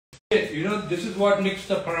You know, this is what makes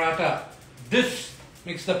the paratha. This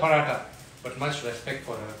makes the paratha. But much respect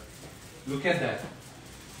for her. Look at that.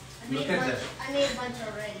 Look at that. I made a bunch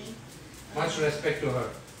already. Much respect to her.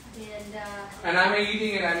 And I'm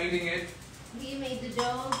eating it. I'm eating it. we made the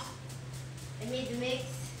dough. I made the mix.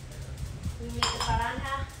 We made the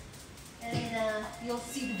paratha. And you'll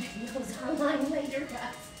see the videos online later,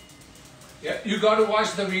 guys. Yeah, you got to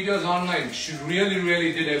watch the videos online. She really,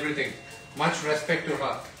 really did everything. Much respect to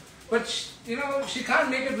her. But, you know, she can't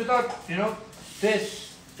make it without, you know,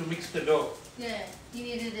 this to mix the dough. Yeah, he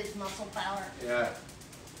needed his muscle power. Yeah.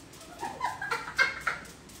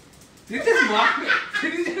 Did you just mock me?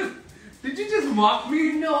 Did you just mock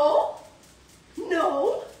me? No.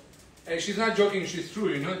 No. Hey, she's not joking. She's true.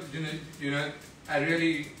 You know, I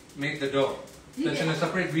really made the dough. That's in a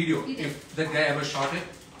separate video. If that guy ever shot it,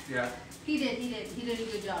 yeah. He did a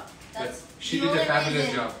good job. That's she did a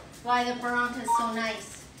fabulous job. Why the paratha is so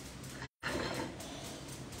nice.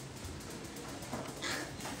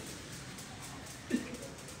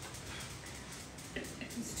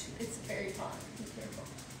 It's very hot. Be careful.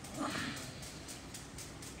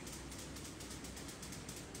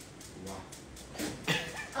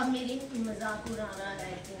 अब मेरी मजाक उड़ाना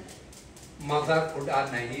है मजाक उड़ा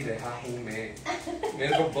नहीं रहा हूँ मैं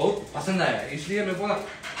मेरे को बहुत पसंद आया इसलिए मैं बोला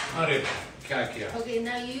अरे क्या किया Okay,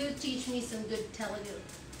 now you teach me some good Telugu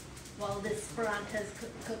while this paratha is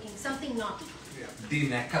cooking. Something naughty.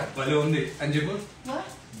 Dinaka bale undi Anjibu. What?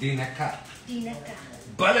 Dinaka. Dinaka.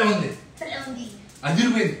 Bale undi. Bale undi.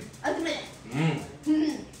 Adirubin. Adumine.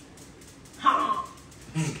 Ha.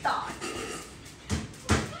 Stop.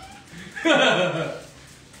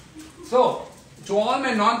 So, to all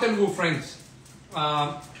my non-Telugu friends,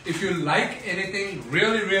 if you like anything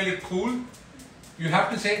really, really cool, you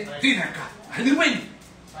have to say Dinaka. Adirubin.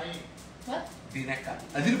 What? Dinaka.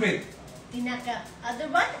 Adirubin. Dinaka. Other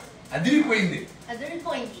what? Adiripoindi.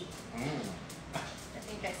 Adiripoindi. I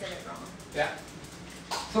think I said it wrong. Yeah.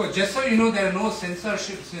 So just so you know, there are no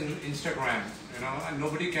censorships in Instagram. You know, and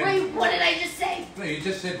nobody can. Wait, what did I just say? No, you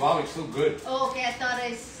just said, "Wow, it's so good." Oh, okay. I thought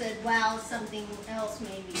I said, "Wow, something else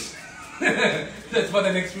maybe." That's for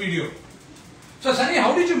the next video. So Sunny,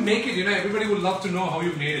 how did you make it? You know, everybody would love to know how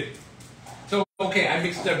you made it. So okay, I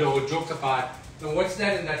mixed the dough. Jokes apart. Now what's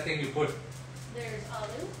that in that thing you put? There's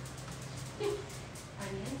aloo,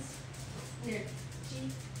 onions, mirchi,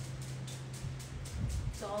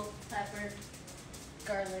 salt, pepper,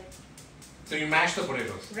 garlic. So you mash the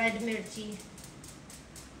potatoes. Red mirchi.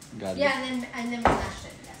 Got it. Yeah, and then we mashed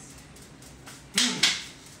it. Yes.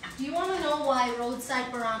 Do you want to know why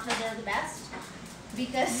roadside parathas are the best?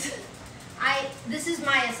 Because this is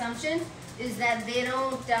my assumption, is that they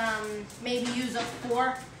don't maybe use a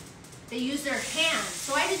fork. They use their hands.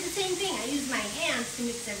 So I did the same thing. I used my hands to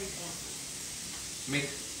mix everything. Mix.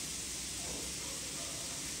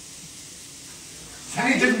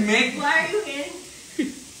 Sunny, just make it. Why are you kidding?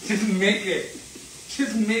 Just make it.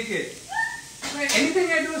 Just make it.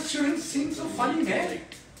 Anything I do shouldn't seem so funny, man.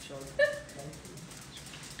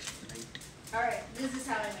 Alright, this is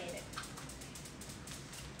how I made it.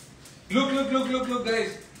 Look,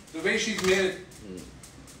 guys. The way she's made it.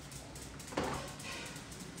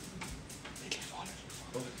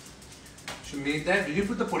 She made that. Did you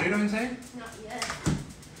put the potato inside? Not yet.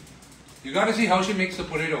 You gotta see how she makes the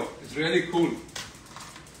potato. It's really cool.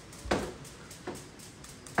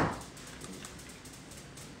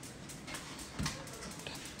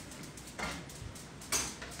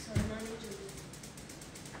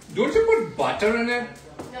 Don't you put butter in it?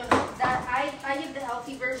 No. That I give the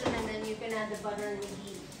healthy version, and then you can add the butter and the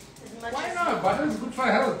ghee. Why not? Butter is good for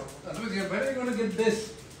health. Otherwise, you're better gonna get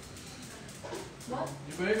this. What?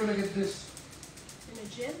 You're better gonna get this. In a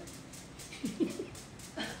gym?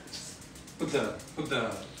 Put the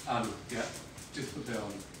aloo. Yeah. Just put the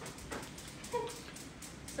aloo.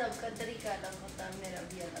 Sabka tarika alag hota hai, mera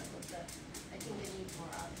bhi alag hota hai. I think they need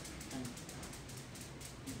more aloo.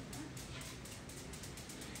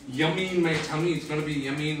 Yummy in my tummy. It's gonna be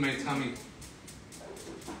yummy in my tummy.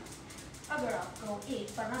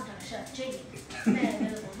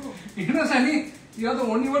 You know, Sunny, you're the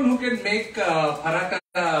only one who can make paratha,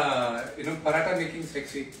 paratha making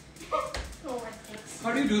sexy. Oh, thanks.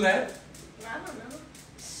 How do you do that? I don't know.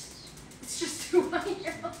 It's just who I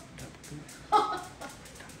am.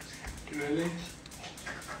 Really?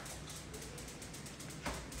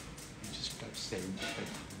 You just start saying that.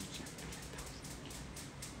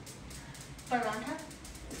 Paratha?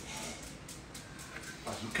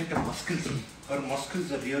 Look at the muscles. Her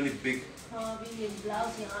muscles are really big.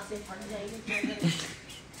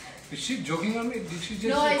 Is she joking on me? Did she just?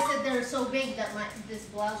 No, I said they're so big that this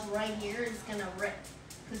blouse right here is gonna rip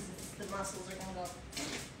because muscles are gonna go.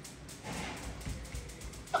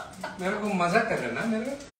 मेरे को मजा कर रहा है ना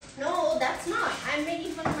मेरे? No, that's not. I'm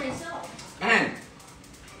making fun of myself. And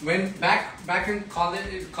when back in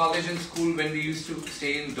college and school, when we used to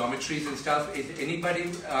stay in dormitories and stuff, if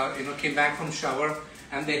anybody came back from shower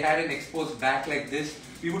and they had an exposed back like this,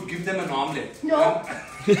 we would give them an omelette. No.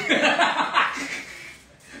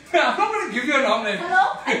 I'm not going to give you an omelette.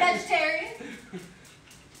 Hello? I'm vegetarian.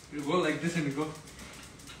 You go like this and you go.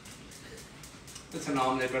 That's an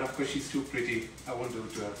omelette, but of course she's too pretty. I won't do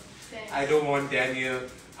it to her. Thanks. I don't want Daniel,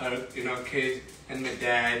 her, kid, and my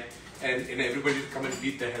dad, and everybody to come and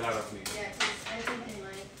beat the hell out of me. Yeah, because I think they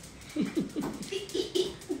might.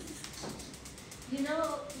 You know.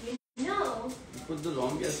 You put the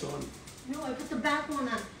wrong gas on. No, I put the back one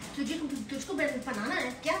on. तुझको बनाना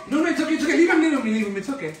है क्या? No, it's okay, it's okay. Leave him, it's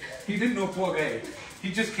okay. He didn't know, poor guy.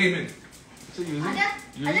 He just came in. So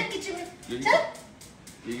आजा kitchen में.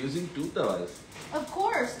 You're using 2 tawas. Of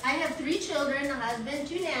course, I have 3 children, a husband,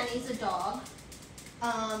 2 nannies, a dog,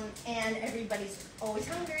 and everybody's always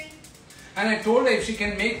hungry. And I told her if she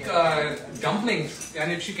can make dumplings,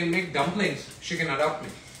 and if she can make dumplings, she can adopt me.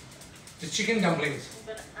 Just chicken dumplings.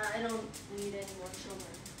 But I don't need any more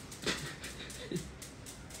children.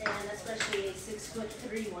 And especially a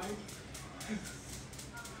 6'3" one.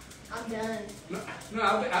 I'm done. No,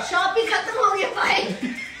 I'll Shopping khatam ho gaya bhai.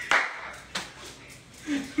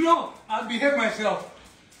 No, I'll behave myself.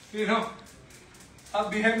 I'll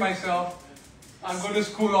behave myself. I'll go to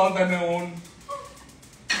school all by my own.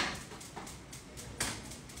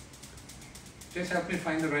 Just help me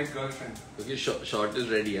find the right girlfriend. Okay, short is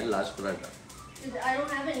ready, huh? Last paratha. I don't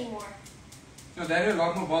have any more. No, there are a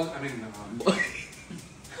lot more balls. I mean,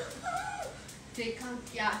 They come.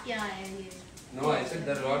 Yeah, I need. no, I said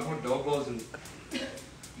there are a lot more dough balls in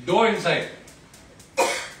dough inside.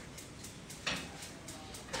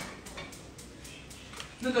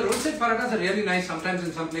 No, the roadside parathas are really nice sometimes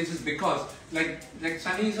in some places because, like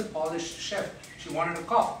Sunny is a polished chef. She wanted a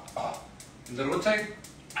cough. In the roadside.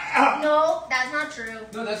 No, that's not true.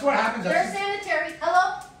 No, that's what happens. They're sanitary.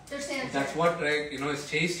 Hello? They're sanitary. That's what, it's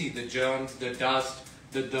tasty. The germs, the dust,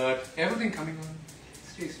 the dirt, everything coming on.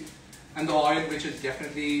 It's tasty. And the oil, which is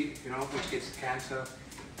definitely, which gets cancer.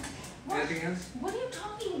 What? Anything else? What are you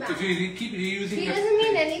talking about? If you keep reusing He the doesn't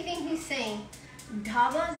mean thing. anything he's saying.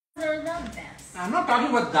 Dhabas are the best. I'm not talking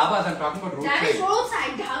about dabas, I'm talking about roadside. That is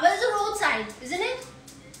roadside. Dhaba is a roadside, isn't it?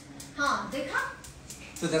 Huh, dekha?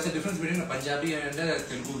 So that's the difference between a Punjabi and a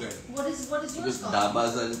Telugu guy. What is yours Because called?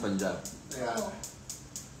 dabas are in Punjab. Yeah. Oh.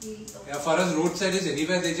 Yeah, for us, roadside is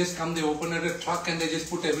anywhere they just come, they open at a truck and they just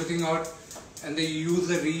put everything out and they reuse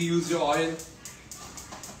the oil.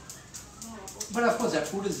 But of course, that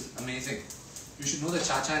food is amazing. You should know the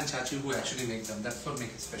chacha and chachi who actually make them. That's what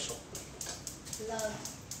makes it special.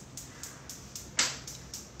 Love.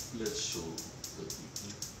 Let's show the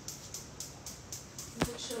people.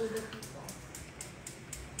 Let's show the people.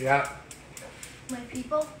 Yeah. My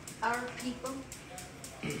people, our people.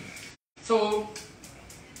 So,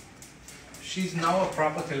 she's now a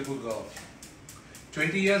proper Telugu girl.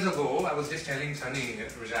 20 years ago, I was just telling Sunny,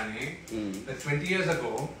 Rajani, that 20 years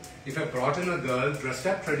ago, if I brought in a girl dressed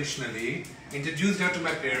up traditionally, introduced her to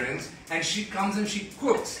my parents, and she comes and she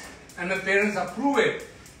cooks, and my parents approve it,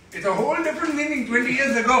 it's a whole different meaning 20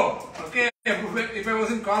 years ago, okay? If I was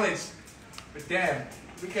in college. But damn,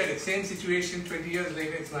 look at it, same situation 20 years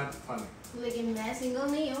later, it's not funny. लेकिन मैं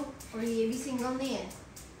single नहीं हूँ और ये भी single नहीं है.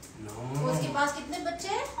 No. उसके पास कितने बच्चे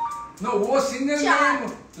हैं? No, वो single चार.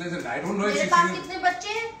 man. Listen, I don't know if मेरे she's पास single. कितने बच्चे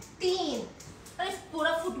हैं? 3. अरे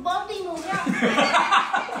पूरा फुटबॉल टीम हो गया.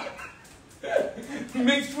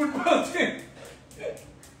 Mixed football team.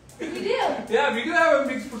 You do? Yeah, we do have a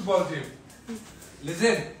mixed football team.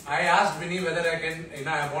 Listen, I asked Vinny whether I can,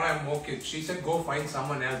 I want to have more kids. She said, go find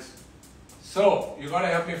someone else. So, you got to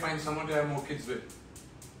help me find someone to have more kids with.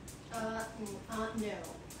 No.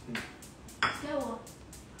 क्या हुआ?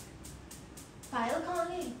 पायल कहाँ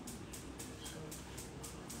गई?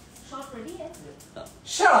 Shot ready है?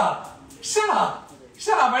 Shut up! Shut up!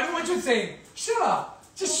 Shut up! I know what you're saying. Shut up!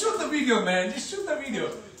 Just shoot the video, man. Just shoot the video.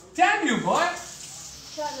 Damn you, boy!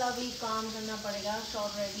 चल अभी काम करना पड़ेगा.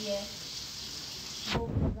 Shot ready है. वो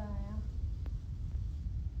मजा आया.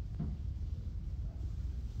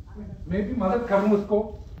 Maybe मदद करूँ उसको.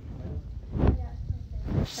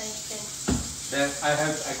 Thanks. Then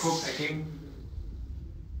I cooked, I came